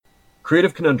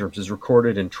Creative Conundrums is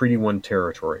recorded in Treaty 1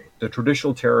 territory, the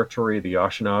traditional territory of the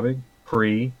Anishinaabe,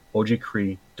 Cree,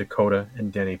 Oji-Cree, Dakota,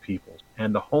 and Dene peoples,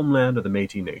 and the homeland of the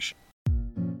Métis Nation.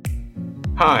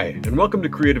 Hi, and welcome to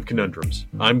Creative Conundrums.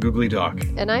 I'm Googly Doc.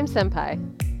 And I'm Senpai.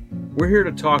 We're here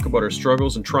to talk about our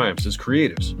struggles and triumphs as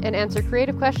creatives. And answer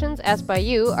creative questions asked by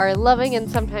you, our loving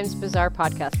and sometimes bizarre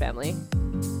podcast family.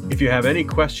 If you have any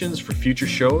questions for future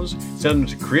shows, send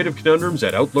them to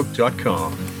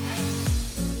creativeconundrums@outlook.com.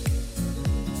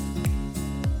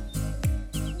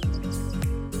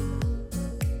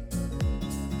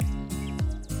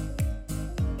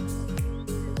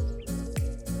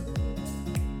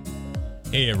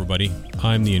 Hey everybody,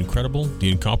 I'm the incredible,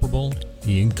 the incomparable,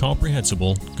 the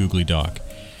incomprehensible Googly Doc.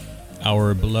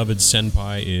 Our beloved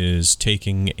Senpai is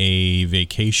taking a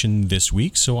vacation this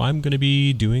week, so I'm going to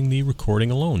be doing the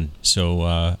recording alone.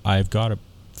 So I've got a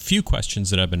few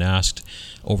questions that I've been asked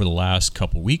over the last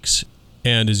couple weeks,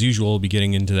 and as usual, I'll be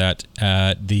getting into that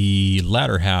at the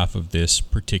latter half of this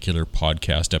particular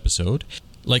podcast episode.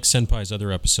 Like Senpai's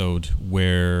other episode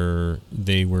where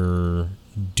they were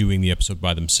doing the episode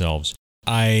by themselves.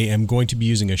 I am going to be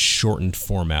using a shortened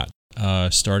format,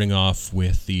 starting off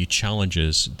with the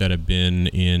challenges that have been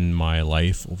in my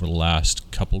life over the last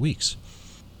couple of weeks.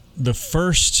 The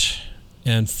first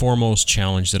and foremost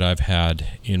challenge that I've had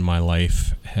in my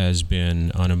life has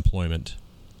been unemployment.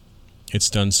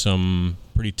 It's done some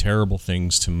pretty terrible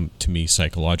things to me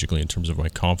psychologically in terms of my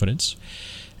confidence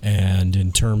and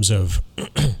in terms of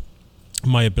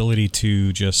my ability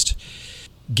to just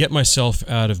get myself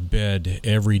out of bed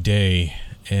every day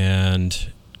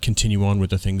and continue on with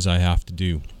the things I have to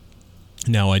do.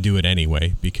 Now I do it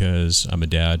anyway because I'm a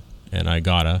dad and I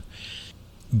gotta.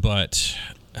 But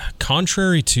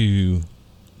contrary to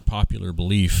popular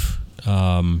belief,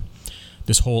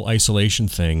 this whole isolation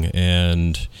thing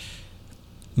and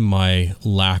my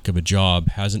lack of a job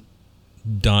hasn't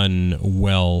done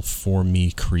well for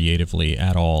me creatively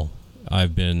at all.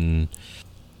 I've been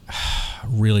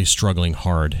really struggling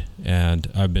hard, and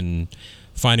I've been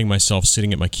finding myself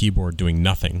sitting at my keyboard doing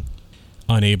nothing,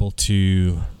 unable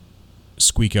to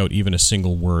squeak out even a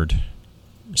single word.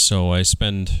 So I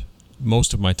spend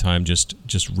most of my time just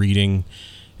reading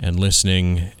and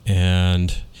listening,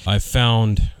 and I've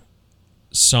found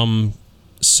some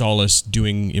solace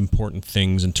doing important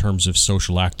things in terms of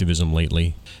social activism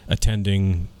lately,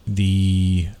 attending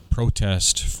the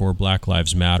protest for Black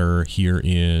Lives Matter here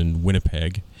in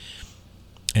Winnipeg,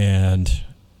 and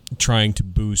trying to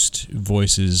boost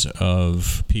voices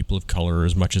of people of color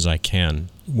as much as I can,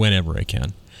 whenever I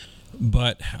can.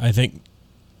 But I think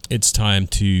it's time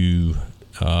to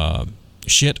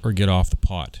shit or get off the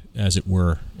pot, as it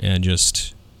were, and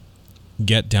just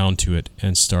get down to it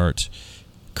and start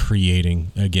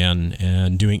creating again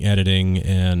and doing editing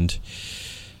and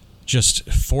just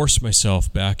force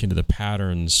myself back into the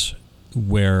patterns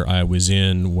where I was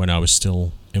in when I was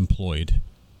still employed.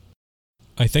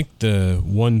 I think the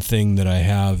one thing that I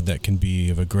have that can be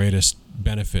of a greatest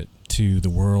benefit to the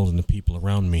world and the people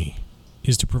around me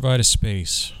is to provide a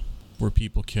space where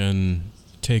people can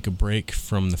take a break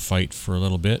from the fight for a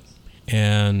little bit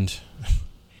and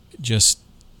just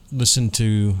listen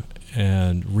to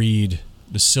and read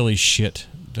the silly shit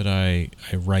that I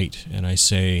write and I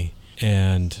say,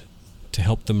 and to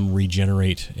help them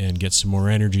regenerate and get some more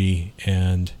energy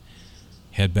and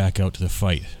head back out to the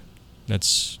fight.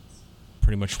 That's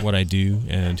pretty much what I do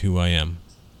and who I am.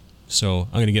 So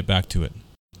I'm going to get back to it.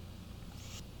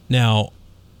 Now,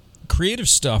 creative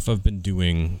stuff I've been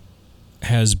doing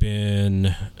has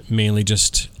been mainly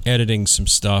just editing some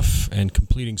stuff and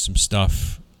completing some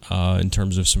stuff in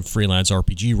terms of some freelance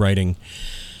RPG writing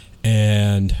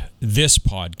and this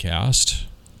podcast.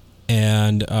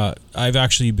 And I've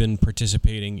actually been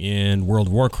participating in World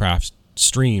of Warcraft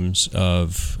streams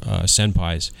of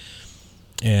Senpai's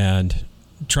and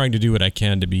trying to do what I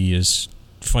can to be as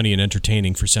funny and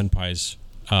entertaining for Senpai's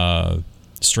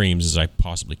streams as I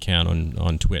possibly can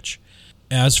on Twitch.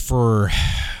 As for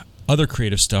other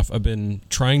creative stuff, I've been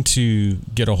trying to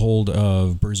get a hold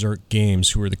of Berserk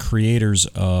Games, who are the creators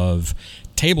of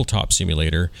Tabletop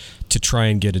Simulator, to try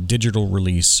and get a digital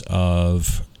release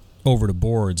of Over the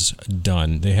Boards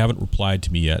done. They haven't replied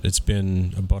to me yet. It's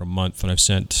been about a month, and I've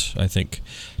sent, I think,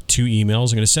 2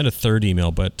 emails. I'm going to send a third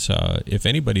email, but if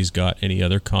anybody's got any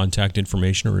other contact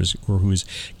information or who's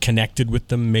connected with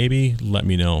them, maybe let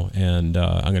me know, and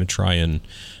I'm going to try and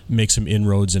make some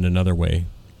inroads in another way.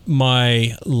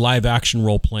 My live-action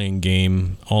role-playing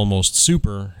game, Almost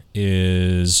Super,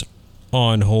 is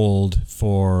on hold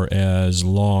for as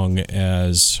long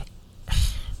as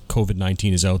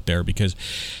COVID-19 is out there, because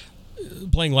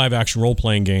playing live-action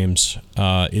role-playing games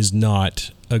is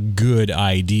not a good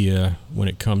idea when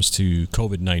it comes to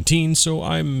COVID-19, so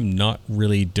I'm not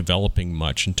really developing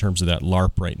much in terms of that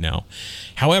LARP right now.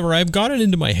 However, I've got it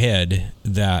into my head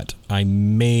that I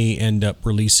may end up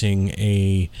releasing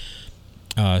a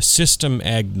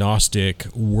system-agnostic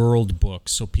world book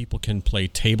so people can play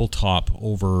tabletop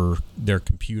over their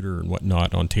computer and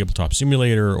whatnot on Tabletop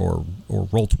Simulator or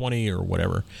Roll20 or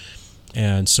whatever.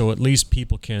 And so at least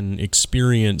people can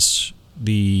experience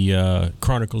the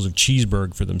Chronicles of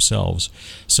Cheeseburg for themselves.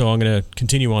 So I'm going to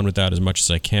continue on with that as much as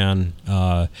I can.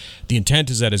 The intent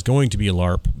is that it's going to be a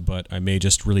LARP, but I may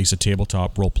just release a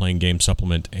tabletop role-playing game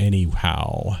supplement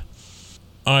anyhow.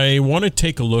 I want to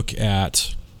take a look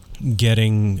at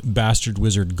getting Bastard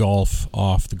Wizard Golf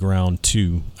off the ground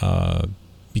too,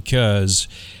 because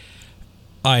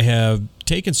I have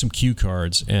taken some cue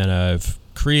cards and I've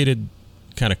created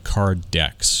kind of card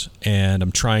decks, and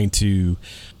I'm trying to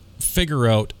figure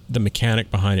out the mechanic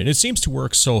behind it. It seems to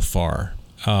work so far.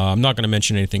 I'm not going to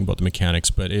mention anything about the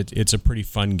mechanics, but it's a pretty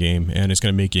fun game, and it's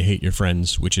going to make you hate your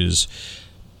friends, which is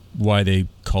why they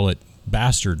call it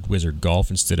Bastard Wizard Golf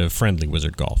instead of Friendly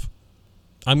Wizard Golf.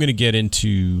 I'm going to get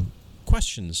into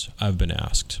questions I've been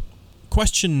asked.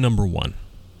 Question number 1.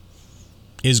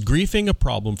 Is griefing a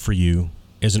problem for you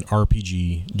as an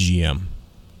RPG GM?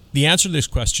 The answer to this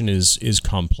question is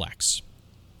complex.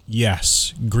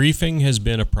 Yes, griefing has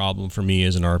been a problem for me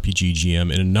as an RPG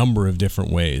GM in a number of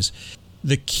different ways.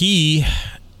 The key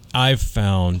I've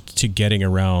found to getting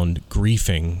around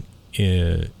griefing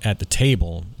at the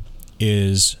table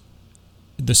is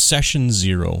the session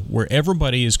 0, where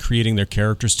everybody is creating their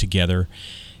characters together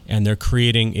and they're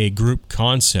creating a group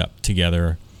concept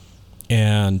together,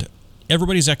 and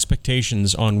everybody's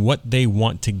expectations on what they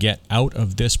want to get out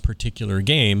of this particular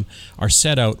game are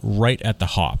set out right at the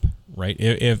hop, right?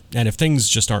 If things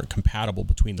just aren't compatible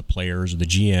between the players or the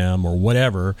GM or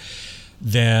whatever,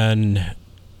 then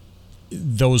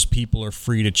those people are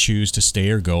free to choose to stay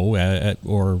or go,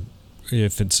 or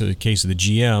if it's a case of the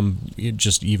GM,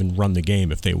 just even run the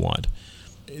game if they want.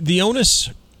 The onus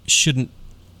shouldn't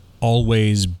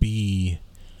always be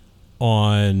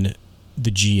on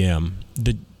the GM.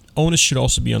 The onus should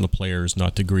also be on the players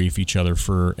not to grief each other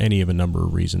for any of a number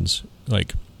of reasons,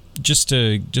 like just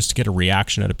to get a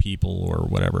reaction out of people or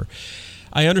whatever.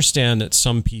 I understand that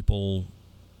some people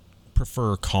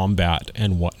prefer combat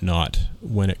and whatnot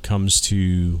when it comes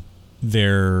to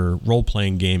their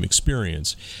role-playing game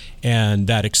experience, and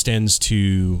that extends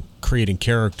to creating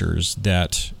characters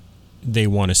that they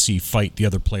want to see fight the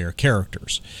other player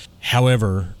characters.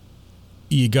 However,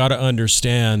 you got to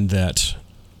understand that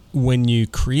when you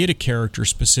create a character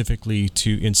specifically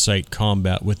to incite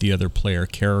combat with the other player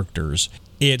characters,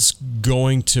 it's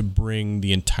going to bring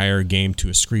the entire game to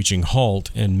a screeching halt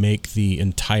and make the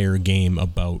entire game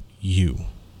about you.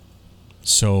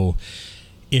 So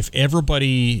if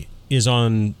everybody is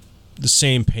on the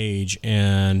same page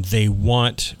and they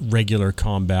want regular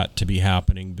combat to be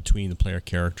happening between the player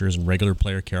characters and regular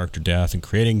player character death and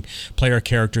creating player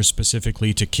characters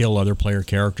specifically to kill other player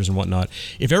characters and whatnot,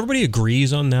 if everybody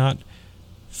agrees on that,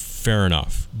 fair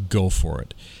enough, go for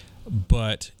it.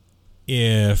 But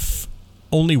if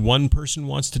only one person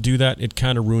wants to do that, it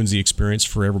kind of ruins the experience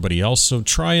for everybody else. So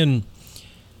try and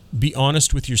be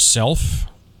honest with yourself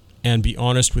and be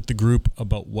honest with the group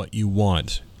about what you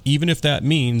want, even if that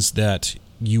means that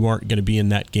you aren't going to be in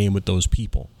that game with those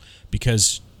people,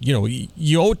 because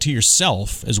you owe it to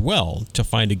yourself as well to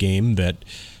find a game that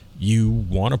you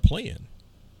want to play in.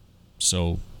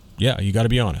 So yeah, you got to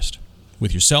be honest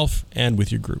with yourself and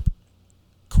with your group.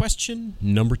 Question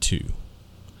number 2.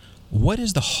 What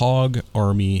is the Hog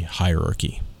Army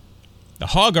hierarchy? The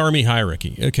Hog Army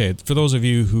hierarchy. Okay, for those of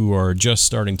you who are just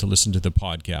starting to listen to the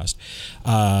podcast,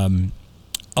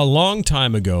 a long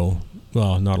time ago,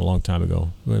 well, not a long time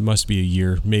ago, it must be a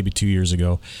year, maybe 2 years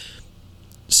ago,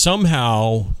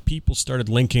 somehow people started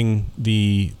linking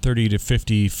the 30 to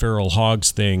 50 feral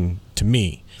hogs thing to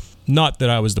me. Not that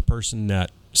I was the person that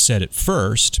said it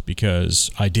first, because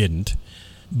I didn't,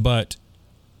 but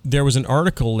there was an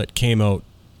article that came out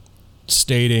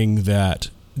stating that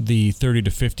the 30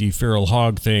 to 50 feral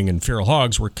hog thing and feral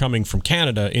hogs were coming from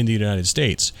Canada in the United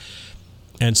States.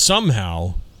 And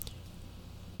somehow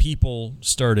people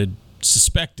started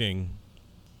suspecting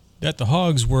that the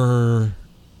hogs were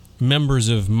members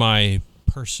of my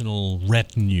personal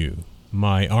retinue,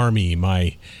 my army,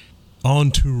 my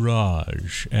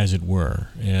entourage, as it were.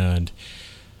 And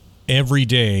every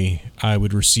day I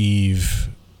would receive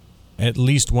at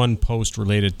least one post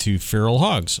related to feral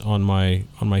hogs on my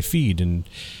feed, and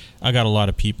I got a lot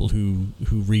of people who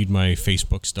read my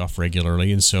Facebook stuff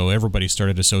regularly, and so everybody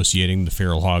started associating the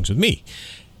feral hogs with me.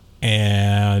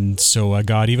 And so I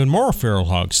got even more feral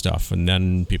hog stuff, and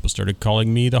then people started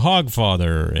calling me the Hog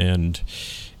Father and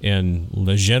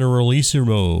Le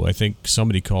Generalissimo. I think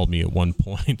somebody called me at one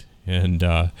point. And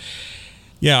I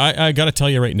got to tell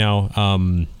you right now,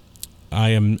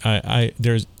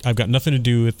 I've got nothing to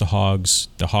do with the hogs.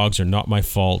 The hogs are not my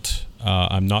fault.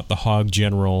 I'm not the hog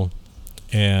general,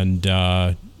 and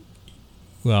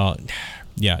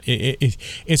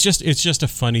it's just a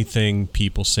funny thing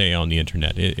people say on the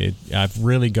internet. I've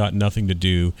really got nothing to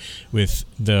do with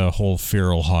the whole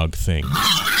feral hog thing.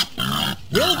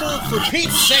 Wilbur, for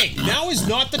Pete's sake, now is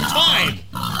not the time.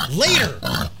 Later,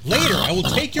 I will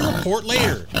take your report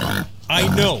later. I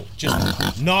know,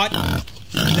 just not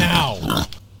now.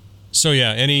 So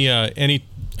yeah, any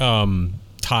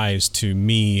ties to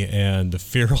me and the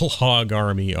feral hog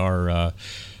army are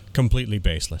completely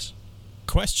baseless.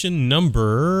 Question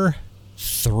number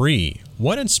 3.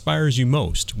 What inspires you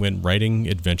most when writing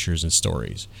adventures and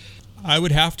stories? I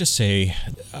would have to say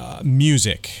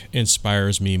music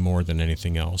inspires me more than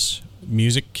anything else.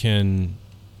 Music can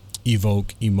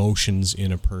evoke emotions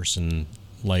in a person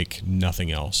like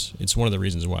nothing else. It's one of the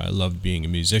reasons why I loved being a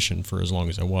musician for as long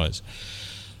as I was.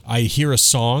 I hear a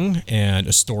song and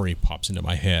a story pops into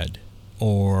my head,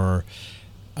 or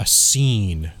a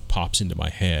scene pops into my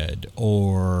head,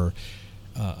 or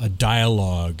a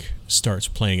dialogue starts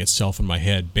playing itself in my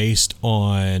head based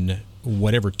on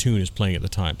whatever tune is playing at the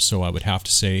time. So I would have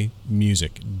to say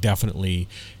music definitely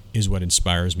is what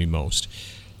inspires me most.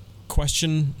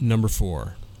 Question number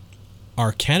 4.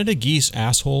 Are Canada geese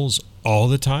assholes all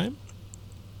the time?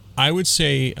 I would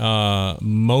say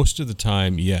most of the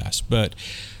time, yes. But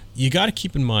you got to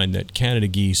keep in mind that Canada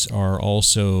geese are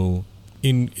also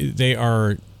they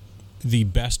are the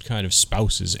best kind of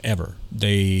spouses ever.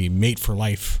 They mate for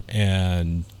life,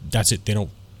 and that's it. They don't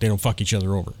fuck each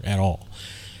other over at all.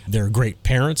 They're great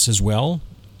parents as well,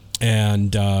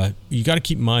 and you got to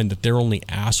keep in mind that they're only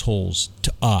assholes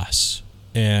to us,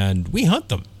 and we hunt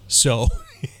them. So,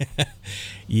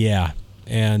 yeah,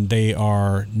 and they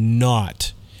are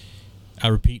not, I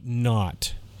repeat,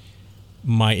 not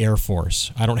my Air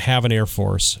Force. I don't have an Air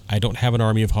Force. I don't have an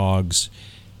army of hogs.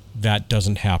 That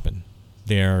doesn't happen.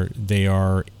 They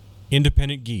are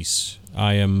independent geese.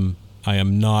 I am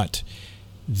not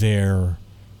their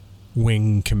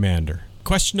wing commander.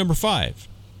 Question number 5.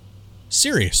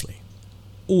 Seriously,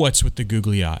 what's with the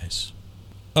googly eyes?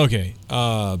 Okay,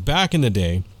 back in the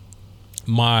day,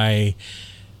 my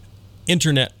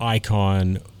internet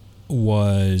icon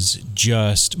was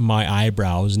just my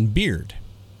eyebrows and beard.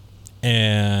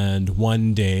 And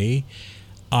one day,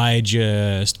 I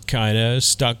just kind of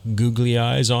stuck googly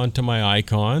eyes onto my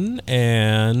icon,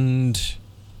 and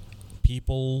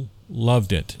people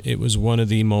loved it. It was one of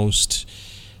the most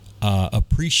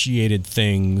appreciated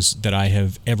things that I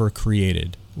have ever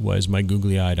created, was my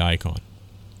googly-eyed icon.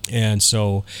 And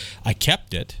so I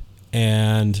kept it,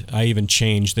 and I even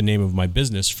changed the name of my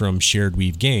business from Shared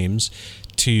Weave Games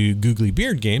to Googly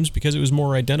Beard Games because it was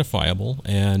more identifiable,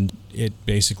 and it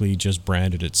basically just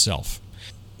branded itself.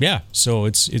 Yeah, so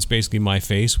it's basically my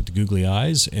face with the googly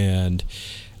eyes, and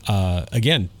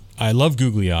again, I love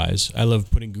googly eyes. I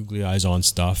love putting googly eyes on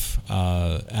stuff.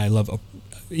 I love,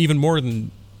 even more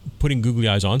than putting googly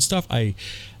eyes on stuff, I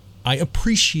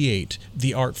appreciate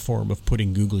the art form of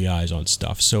putting googly eyes on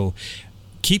stuff. So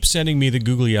keep sending me the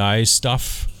googly eyes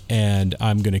stuff, and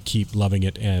I'm going to keep loving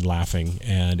it and laughing,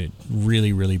 and it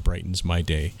really, really brightens my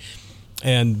day.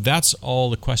 And that's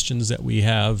all the questions that we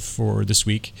have for this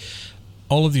week.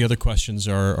 All of the other questions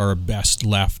are best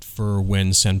left for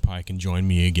when Senpai can join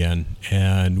me again,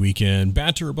 and we can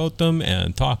banter about them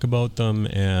and talk about them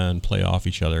and play off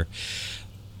each other.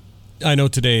 I know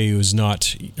today was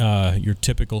not your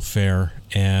typical fare,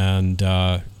 and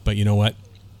but you know what?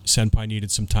 Senpai needed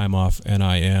some time off, and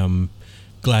I am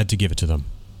glad to give it to them.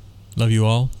 Love you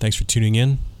all. Thanks for tuning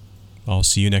in. I'll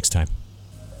see you next time.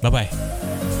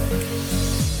 Bye-bye.